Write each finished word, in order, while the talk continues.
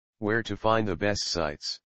Where to find the best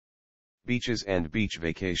sites. Beaches and beach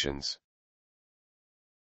vacations.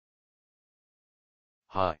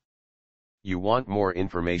 Hi. You want more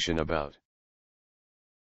information about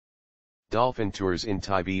Dolphin tours in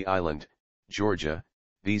Tybee Island, Georgia?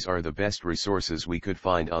 These are the best resources we could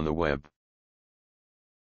find on the web.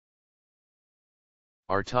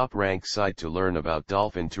 Our top-ranked site to learn about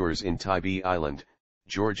dolphin tours in Tybee Island,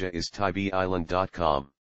 Georgia is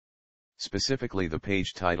tybeeisland.com. Specifically the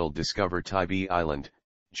page titled Discover Tybee Island,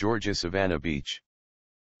 Georgia Savannah Beach.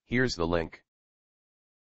 Here's the link.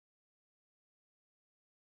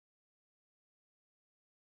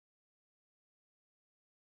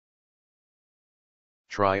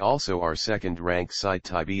 Try also our second-ranked site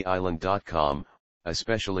tybeeisland.com,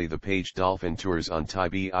 especially the page Dolphin Tours on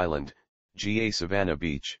Tybee Island, GA Savannah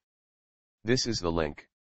Beach. This is the link.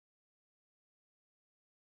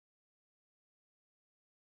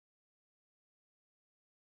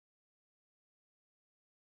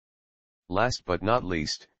 Last but not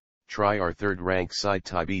least, try our third-ranked site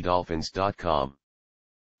tybeedolphins.com.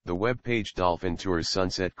 The web page Dolphin Tours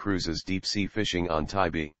Sunset Cruises Deep Sea Fishing on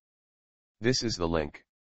Tybee. This is the link.